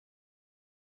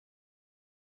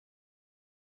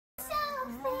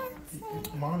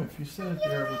Mom, if you set it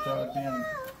there without it being...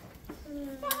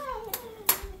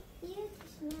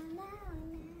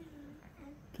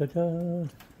 Ta-da!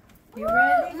 You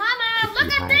ready? Mama,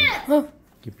 look at this! Oh.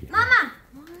 Mama!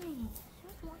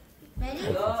 Ready?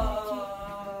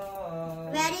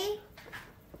 Ready?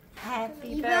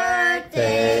 Happy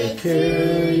birthday to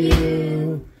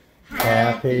you.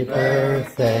 Happy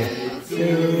birthday to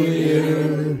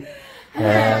you.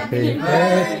 Happy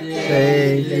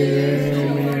birthday, dear.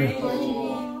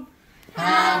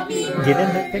 Get in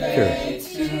the picture.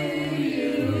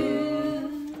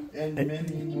 And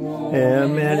many more.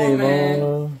 And many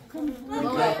more.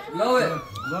 Blow it.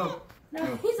 Low. No,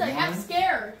 he's like, I'm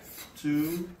scared.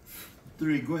 2,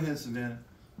 3. Go ahead, Savannah.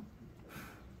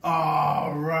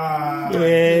 All right.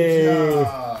 Yay. Good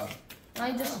job.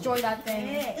 I destroyed that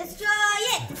thing. Destroy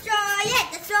it! Destroy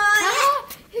it! Destroy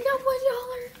it! He got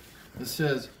 $1. It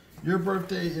says, your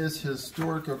birthday is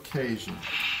historic occasion.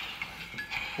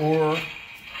 Or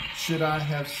should I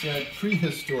have said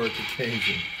prehistoric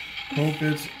occasion? Hope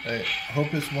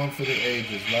it's one for the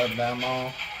ages. Love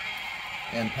MamMaw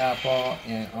and Papa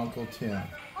and Uncle Tim.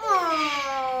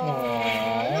 Aww.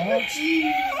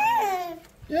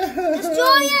 Yeah.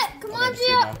 Destroy it! Come on,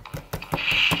 Gio!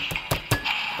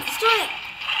 Destroy it!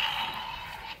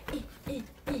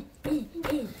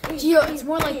 Gio, it's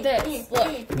more like this.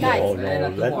 Look, guys. No,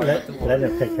 let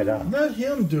him pick it up. Let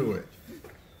him do it.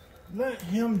 Let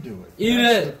him do it. Eat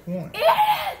That's it. the point.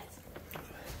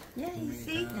 Yeah, he's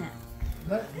eating it.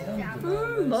 Let him do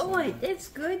it. Boy, that's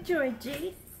good,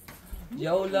 Georgie.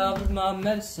 Yo, love is my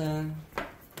medicine.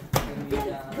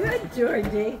 Good,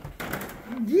 Georgie.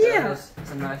 Yeah.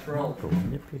 It's a nice roll. Go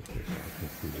in the picture.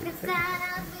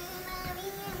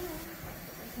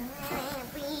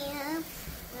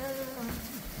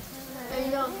 Hey,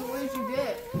 yo, what did you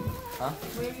get? Huh?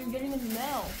 What are you getting in the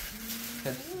mail?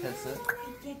 That's it.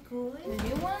 The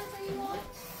new ones that you want?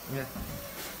 Yeah.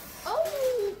 Oh,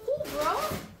 cool, bro.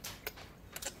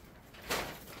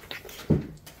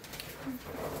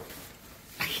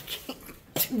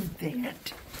 Do that.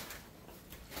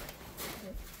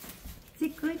 Is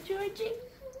it good, Georgie?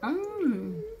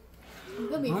 Mmm.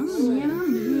 It'll be Yum,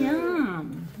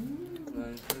 yum.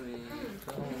 One, three,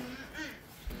 go.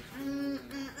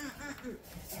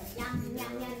 Yum, yum,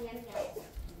 yum, yum, yum.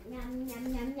 Yum, yum,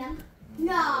 yum, yum.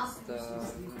 No!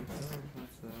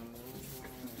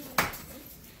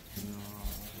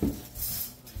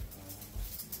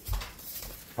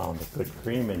 Found a good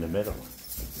cream in the middle.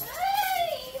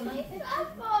 Hey, my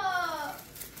Papa!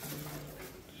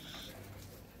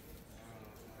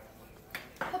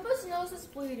 Papa's nose is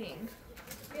bleeding.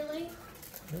 Really?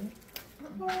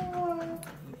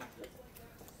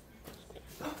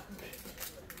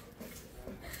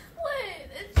 Wait,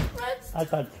 it's red. I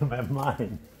thought you meant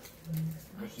mine.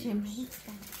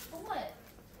 What?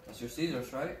 That's your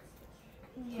scissors, right?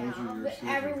 Yeah, Those are your but scissors.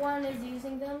 everyone is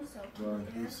using them, so. Well,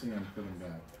 you see him put him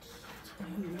back.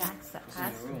 He likes the It's in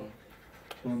ice. the room.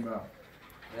 Put him back.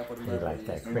 Yeah, put You it like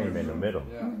that cream in the middle.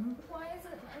 Yeah. Why is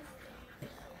it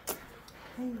nice?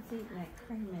 He's eating that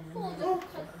cream in the Hold middle.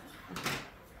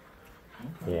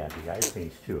 it. Yeah, the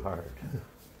icing's too hard.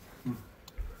 Did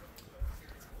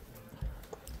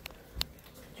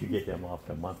you get them off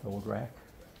the month-old rack?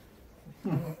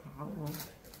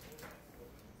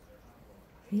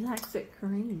 He likes that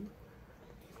cream.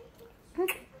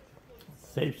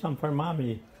 Save some for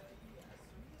Mommy.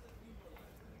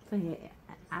 So, yeah,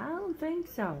 I don't think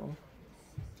so.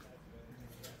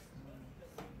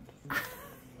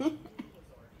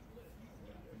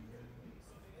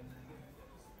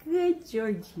 Good,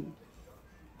 Georgie.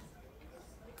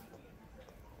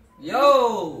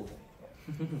 Yo!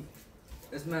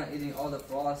 This man eating all the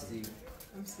frosty.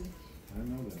 I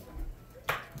know that.